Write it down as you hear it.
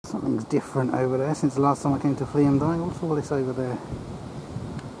Something's different over there since the last time I came to Fleam Dyke. What's all this over there?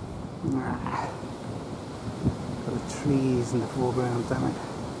 Got the trees in the foreground, damn it.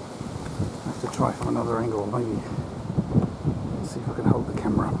 I have to try from another angle, maybe. Let's see if I can hold the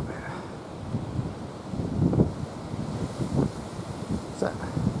camera up a bit. What's that?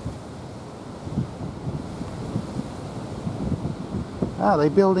 Ah, they're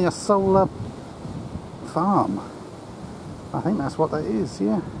building a solar farm. I think that's what that is,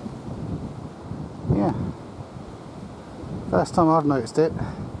 yeah. Yeah. First time I've noticed it.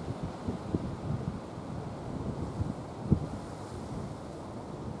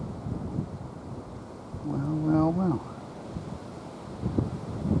 Well.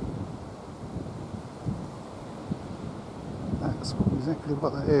 That's exactly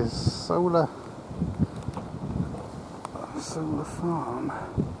what that is. Solar farm.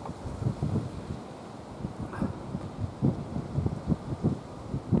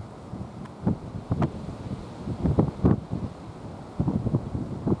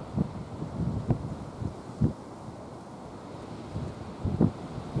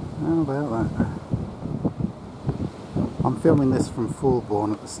 How about that? I'm filming this from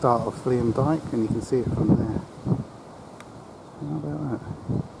Fulbourn at the start of Fleam Dyke, and you can see it from there. How about that?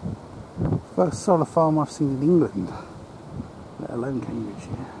 First solar farm I've seen in England, let alone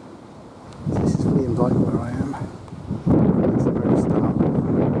Cambridgeshire. So this is Fleam Dyke where I am. That's the very start of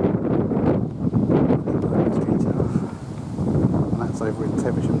Fleam Dyke Street off. And that's over in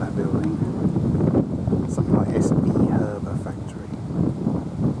Tevisham, that building.